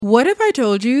What if I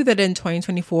told you that in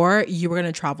 2024, you were going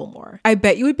to travel more? I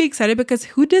bet you would be excited because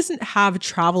who doesn't have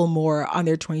travel more on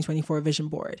their 2024 vision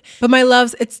board? But my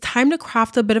loves, it's time to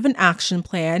craft a bit of an action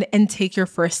plan and take your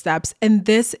first steps. And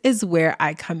this is where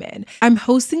I come in. I'm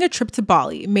hosting a trip to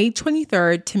Bali, May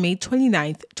 23rd to May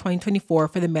 29th, 2024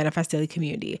 for the Manifest Daily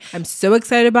community. I'm so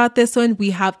excited about this one. We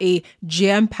have a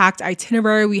jam-packed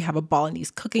itinerary. We have a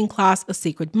Balinese cooking class, a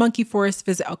sacred monkey forest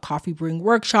visit, a coffee brewing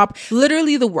workshop,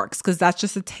 literally the works, because that's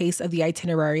just a taste of the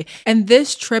itinerary. And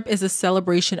this trip is a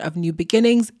celebration of new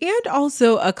beginnings and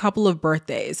also a couple of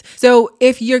birthdays. So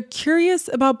if you're curious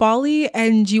about Bali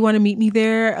and you want to meet me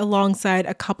there alongside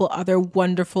a couple other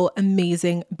wonderful,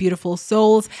 amazing, beautiful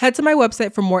souls, head to my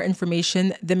website for more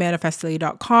information,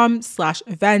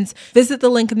 themanifestdaily.com/events. Visit the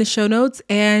link in the show notes.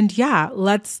 And yeah,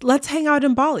 let's hang out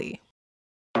in Bali.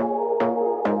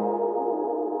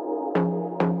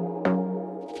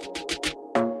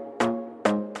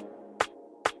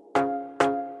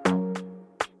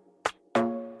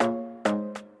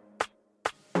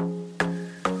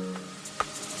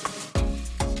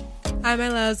 Hi, my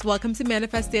loves. Welcome to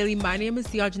Manifest Daily. My name is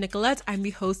Deandra Nicolette. I'm the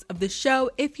host of the show.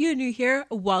 If you're new here,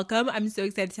 welcome. I'm so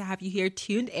excited to have you here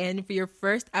tuned in for your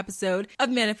first episode of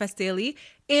Manifest Daily.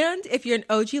 And if you're an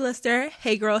OG listener,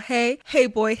 hey girl, hey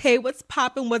boy, hey, what's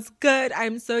poppin', what's good?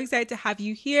 I'm so excited to have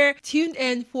you here tuned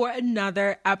in for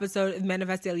another episode of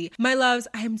Manifest Daily. My loves,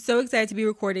 I am so excited to be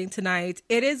recording tonight.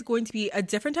 It is going to be a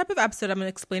different type of episode. I'm going to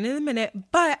explain in a minute,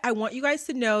 but I want you guys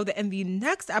to know that in the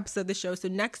next episode of the show, so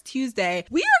next Tuesday,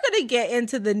 we are going to get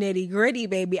into the nitty gritty,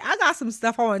 baby. I got some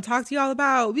stuff I want to talk to y'all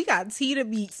about. We got tea to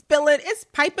be spilling. It's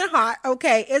piping hot.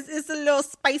 Okay. It's a little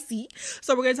spicy.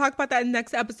 So we're going to talk about that in the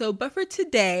next episode. But for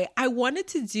today, I wanted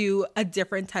to do a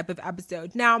different type of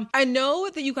episode. Now, I know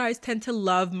that you guys tend to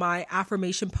love my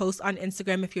affirmation posts on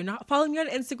Instagram. If you're not following me on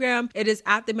Instagram, it is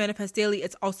at The Manifest Daily.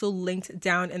 It's also linked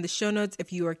down in the show notes.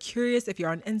 If you are curious, if you're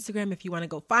on Instagram, if you want to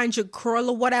go find your girl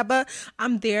or whatever,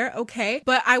 I'm there, okay?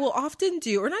 But I will often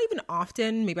do, or not even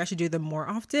often, maybe I should do them more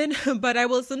often, but I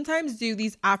will sometimes do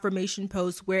these affirmation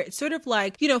posts where it's sort of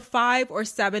like, 5 or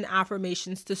 7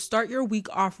 affirmations to start your week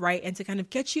off right and to kind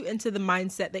of get you into the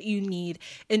mindset that you need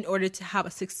in order to have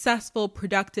a successful,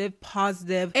 productive,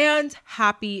 positive, and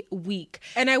happy week.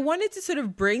 And I wanted to sort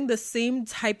of bring the same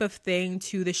type of thing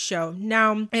to the show.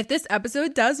 Now, if this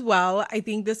episode does well, I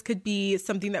think this could be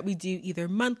something that we do either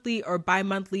monthly or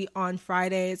bi-monthly on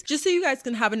Fridays, just so you guys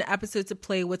can have an episode to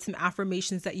play with some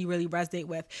affirmations that you really resonate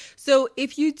with. So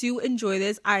if you do enjoy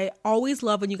this, I always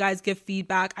love when you guys give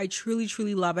feedback. I truly,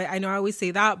 truly love it. I know I always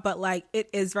say that, but it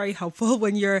is very helpful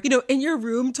when you're, in your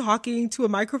room talking to a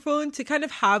microphone to kind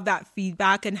of have that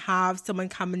feedback and have someone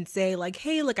come and say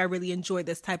hey, I really enjoyed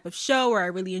this type of show, or I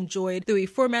really enjoyed the way we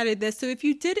formatted this. So if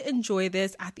you did enjoy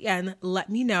this at the end, let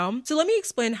me know. So let me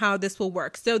explain how this will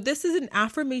work. So this is an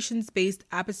affirmations-based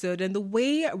episode, and the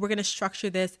way we're going to structure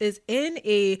this is in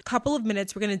a couple of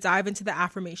minutes, we're going to dive into the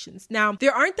affirmations. Now,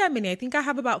 there aren't that many. I think I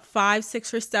have about 5,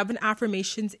 6, or 7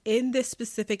 affirmations in this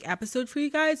specific episode for you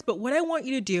guys. But what I want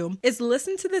you to do is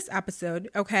listen to this episode,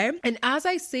 okay? And as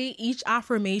I say each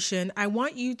affirmation, I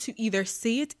want you to either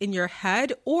say it in your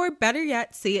head or better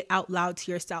yet, say it out loud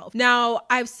to yourself. Now,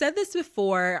 I've said this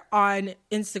before on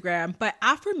Instagram, but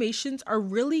affirmations are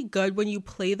really good when you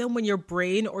play them when your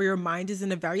brain or your mind is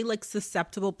in a very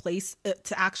susceptible place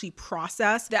to actually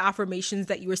process the affirmations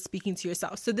that you were speaking to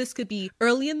yourself. So this could be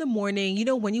early in the morning,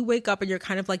 when you wake up and you're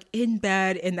kind of in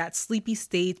bed in that sleepy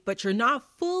state, but you're not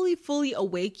fully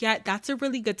awake yet. That's a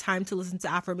really good time to listen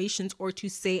to affirmations or to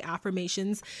say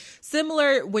affirmations.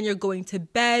 Similar when you're going to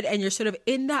bed and you're sort of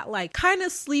in that kind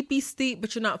of sleepy state,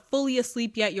 but you're not fully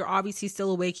asleep yet. You're obviously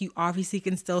still awake. You obviously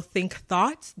can still think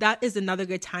thoughts. That is another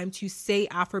good time to say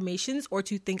affirmations or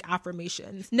to think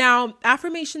affirmations. Now,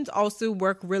 affirmations also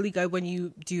work really good when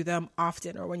you do them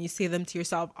often or when you say them to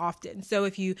yourself often. So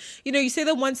if you say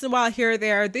them once in a while here or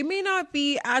there, they may not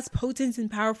be as potent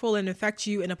and powerful and affect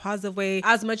you in a positive way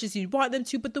as much as you'd want them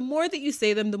to, but the more that you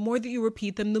say them, the more that you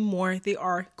repeat them, the more they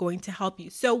are going to help you.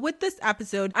 So with this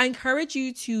episode, I encourage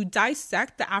you to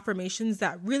dissect the affirmations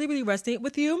that really, really resonate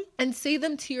with you and say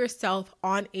them to yourself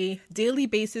on a daily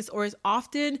basis or as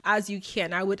often as you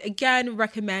can. I would again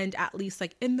recommend at least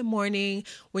in the morning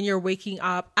when you're waking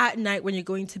up, at night when you're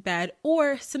going to bed,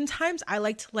 or sometimes I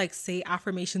like to say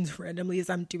affirmations randomly as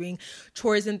I'm doing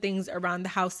chores and things around the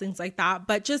house, things like that.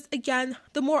 But just again,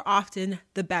 the more often,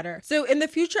 the better. So in the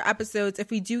future episodes, if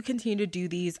we do continue to do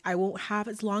these, I won't have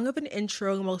as long of an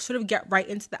intro and we'll sort of get right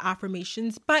into the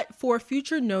affirmations. But But for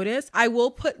future notice, I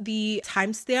will put the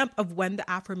timestamp of when the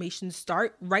affirmations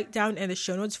start right down in the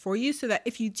show notes for you, so that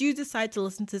if you do decide to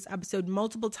listen to this episode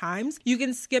multiple times, you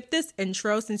can skip this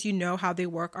intro since you know how they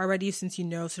work already, since you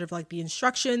know sort of like the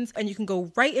instructions, and you can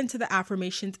go right into the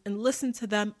affirmations and listen to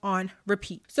them on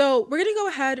repeat. So we're going to go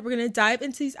ahead. We're going to dive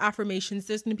into these affirmations.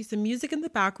 There's going to be some music in the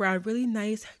background, really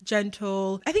nice,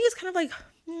 gentle. I think it's kind of like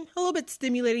a little bit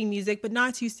stimulating music, but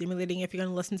not too stimulating if you're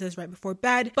going to listen to this right before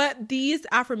bed. But these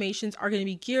affirmations are going to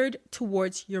be geared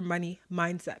towards your money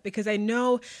mindset, because I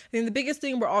think the biggest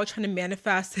thing we're all trying to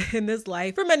manifest in this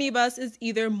life for many of us is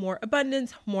either more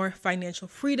abundance, more financial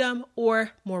freedom,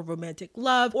 or more romantic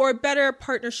love, or better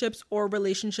partnerships or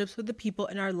relationships with the people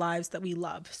in our lives that we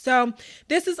love. So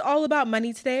this is all about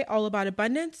money today, all about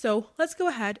abundance. So let's go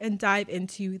ahead and dive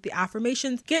into the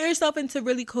affirmations. Get yourself into a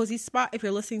really cozy spot if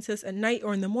you're listening to this at night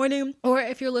or in the morning, or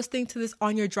if you're listening to this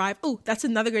on your drive. Oh, that's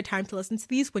another good time to listen to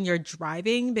these when you're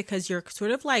driving, because you're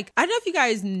sort of like, I don't know if you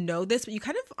guys know this, but you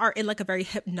kind of are in like a very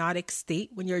hypnotic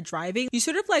state when you're driving. You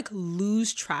sort of like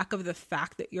lose track of the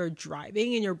fact that you're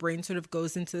driving, and your brain sort of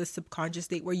goes into the subconscious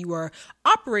state where you are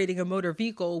operating a motor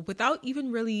vehicle without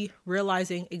even really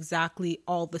realizing exactly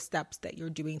all the steps that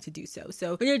you're doing to do so.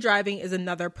 So when you're driving is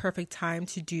another perfect time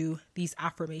to do these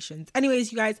affirmations.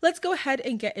 Anyways, you guys, let's go ahead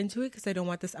and get into it, because I don't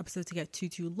want this episode to get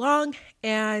too long.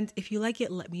 And if you like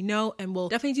it, let me know, and we'll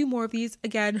definitely do more of these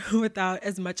again without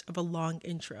as much of a long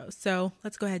intro. So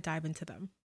let's go ahead and dive into them.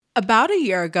 About a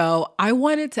year ago, I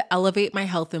wanted to elevate my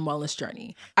health and wellness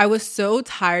journey. I was so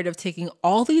tired of taking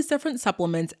all these different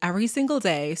supplements every single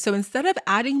day. So instead of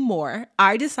adding more,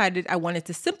 I decided I wanted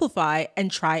to simplify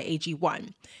and try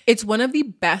AG1. It's one of the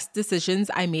best decisions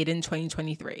I made in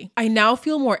 2023. I now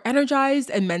feel more energized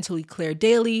and mentally clear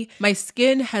daily. My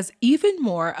skin has even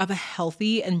more of a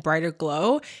healthy and brighter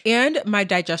glow, and my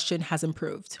digestion has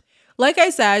improved. Like I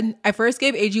said, I first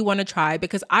gave AG1 a try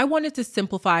because I wanted to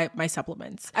simplify my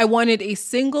supplements. I wanted a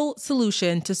single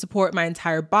solution to support my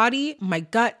entire body, my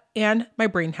gut, and my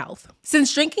brain health.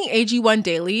 Since drinking AG1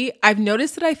 daily, I've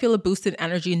noticed that I feel a boost in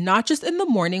energy, not just in the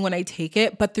morning when I take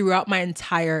it, but throughout my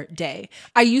entire day.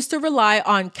 I used to rely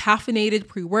on caffeinated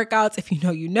pre-workouts, if you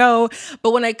know, you know,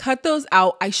 but when I cut those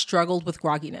out, I struggled with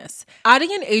grogginess.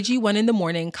 Adding an AG1 in the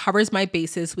morning covers my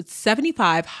bases with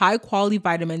 75 high-quality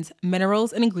vitamins,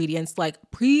 minerals, and ingredients like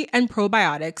pre- and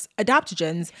probiotics,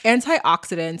 adaptogens,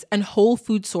 antioxidants, and whole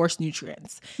food source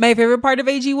nutrients. My favorite part of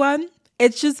AG1?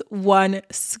 It's just one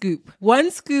scoop. One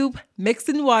scoop mixed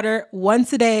in water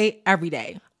once a day, every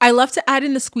day. I love to add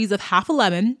in a squeeze of half a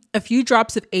lemon, a few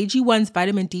drops of AG1's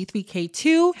vitamin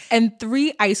D3K2, and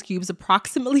 3 ice cubes,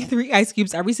 approximately 3 ice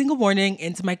cubes every single morning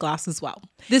into my glass as well.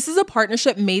 This is a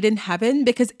partnership made in heaven,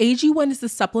 because AG1 is the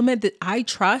supplement that I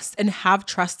trust and have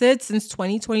trusted since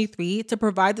 2023 to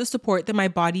provide the support that my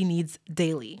body needs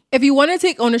daily. If you want to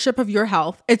take ownership of your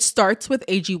health, it starts with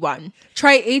AG1.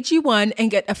 Try AG1 and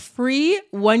get a free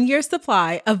 1-year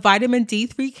supply of vitamin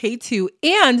D3K2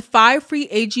 and 5 free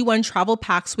AG1 travel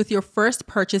packs with your first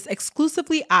purchase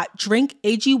exclusively at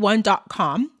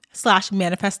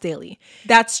drinkag1.com/manifestdaily.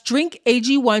 That's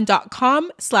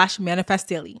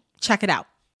drinkag1.com/manifestdaily. Check it out.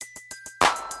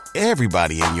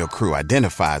 Everybody in your crew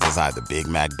identifies as either Big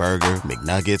Mac Burger,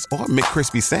 McNuggets, or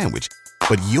McCrispy Sandwich.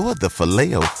 But you're the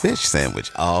Filet-O-Fish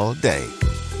Sandwich all day.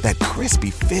 That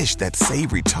crispy fish, that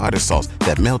savory tartar sauce,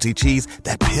 that melty cheese,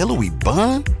 that pillowy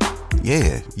bun.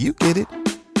 Yeah, you get it.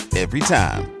 Every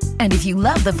time. And if you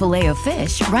love the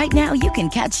Filet-O-Fish, right now you can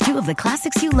catch 2 of the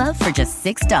classics you love for just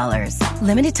 $6.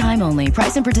 Limited time only.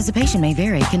 Price and participation may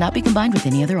vary. Cannot be combined with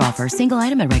any other offer. Single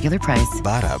item at regular price.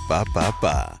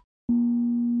 Ba-da-ba-ba-ba.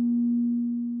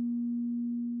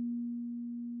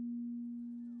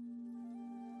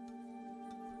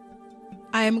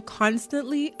 I am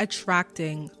constantly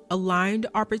attracting aligned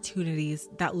opportunities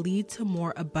that lead to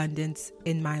more abundance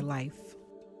in my life.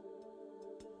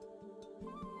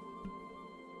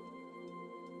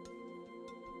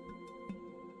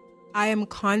 I am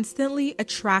constantly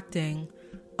attracting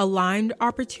aligned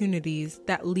opportunities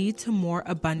that lead to more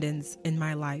abundance in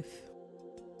my life.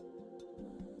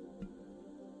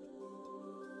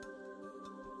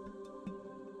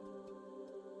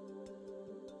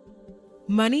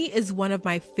 Money is one of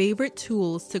my favorite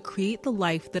tools to create the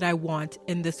life that I want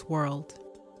in this world.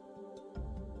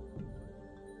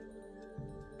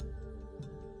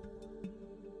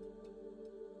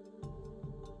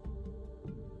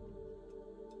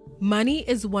 Money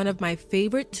is one of my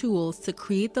favorite tools to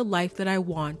create the life that I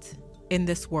want in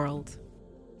this world.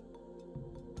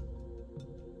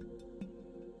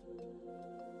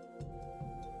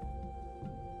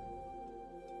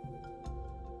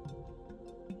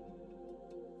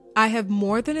 I have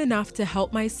more than enough to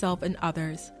help myself and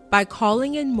others. By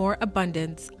calling in more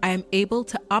abundance, I am able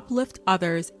to uplift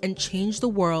others and change the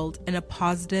world in a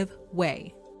positive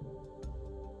way.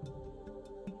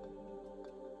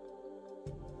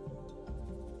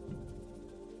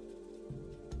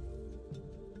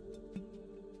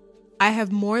 I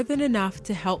have more than enough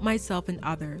to help myself and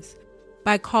others.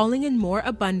 By calling in more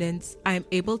abundance, I am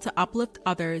able to uplift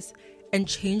others and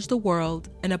change the world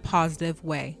in a positive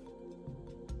way.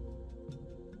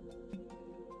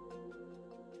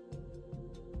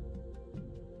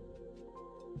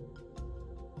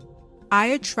 I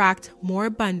attract more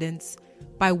abundance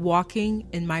by walking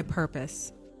in my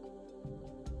purpose.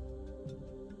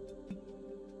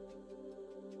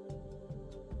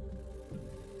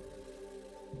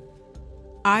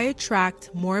 I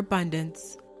attract more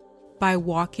abundance by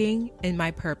walking in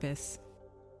my purpose.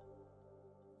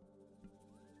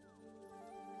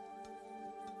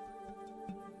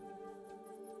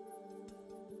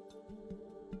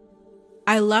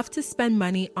 I love to spend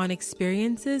money on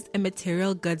experiences and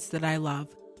material goods that I love.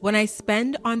 When I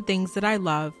spend on things that I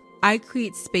love, I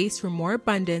create space for more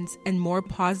abundance and more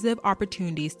positive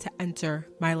opportunities to enter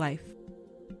my life.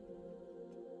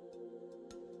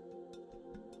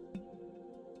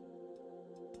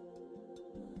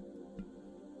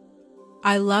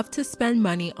 I love to spend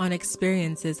money on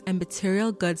experiences and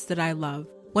material goods that I love.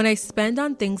 When I spend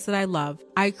on things that I love,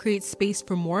 I create space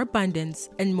for more abundance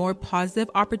and more positive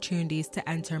opportunities to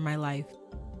enter my life.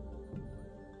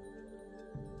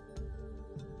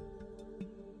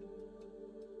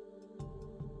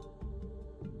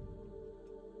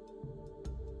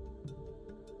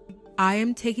 I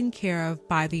am taken care of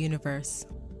by the universe.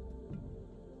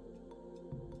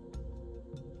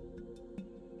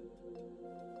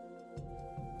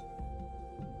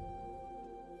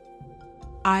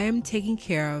 I am taken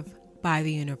care of by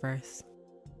the universe.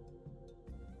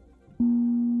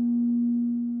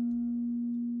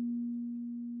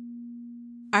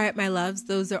 All right, my loves,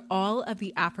 those are all of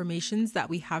the affirmations that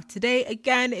we have today.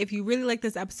 Again, if you really like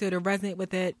this episode or resonate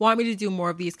with it, want me to do more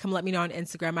of these, come let me know on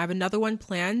Instagram. I have another one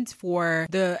planned for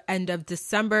the end of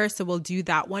December, so we'll do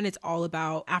that one. It's all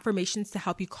about affirmations to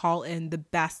help you call in the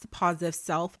best positive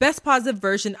self, best positive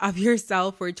version of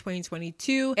yourself for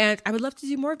 2022. And I would love to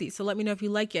do more of these, so let me know if you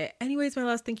like it. Anyways, my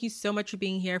loves, thank you so much for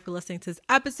being here, for listening to this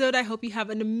episode. I hope you have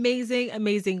an amazing,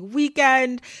 amazing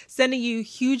weekend. Sending you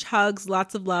huge hugs,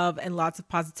 lots of love, and lots of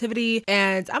positivity.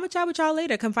 And I'm gonna chat with y'all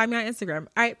later. Come find me on Instagram.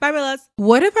 All right, bye, my loves.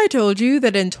 What if I told you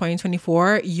that in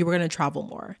 2024, you were gonna travel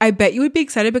more? I bet you would be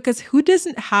excited, because who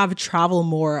doesn't have travel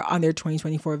more on their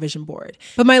 2024 vision board?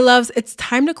 But my loves, it's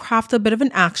time to craft a bit of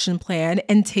an action plan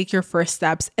and take your first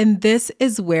steps. And this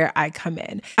is where I come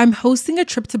in. I'm hosting a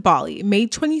trip to Bali, May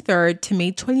 23rd to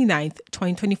May 29th,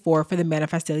 2024 for the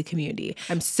Manifest Daily community.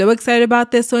 I'm so excited about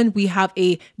this one. We have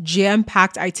a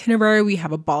jam-packed itinerary. We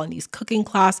have a Balinese cooking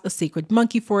class, a sacred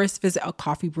monkey forest, visit a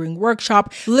coffee brewing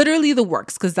workshop, literally the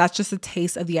works, because that's just a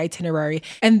taste of the itinerary.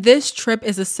 And this trip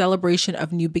is a celebration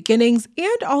of new beginnings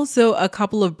and also a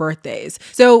couple of birthdays.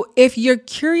 So if you're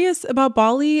curious about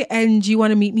Bali and you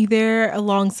want to meet me there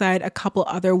alongside a couple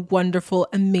other wonderful,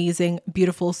 amazing,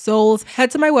 beautiful souls,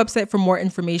 head to my website for more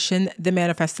information,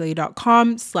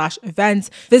 themanifestdaily.com/events.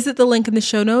 Visit the link in the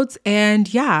show notes.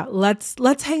 And yeah,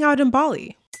 let's hang out in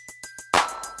Bali.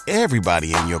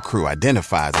 Everybody in your crew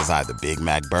identifies as either Big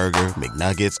Mac Burger,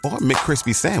 McNuggets, or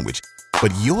McCrispy Sandwich.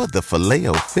 But you're the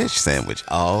Filet-O-Fish Sandwich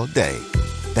all day.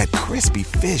 That crispy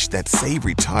fish, that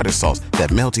savory tartar sauce, that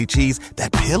melty cheese,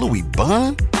 that pillowy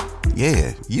bun.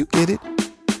 Yeah, you get it.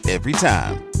 Every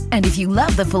time. And if you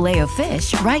love the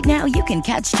Filet-O-Fish, right now you can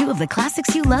catch two of the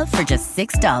classics you love for just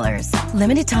 $6.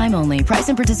 Limited time only. Price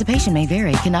and participation may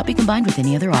vary. Cannot be combined with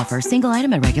any other offer. Single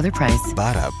item at regular price.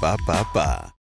 Ba-da-ba-ba-ba.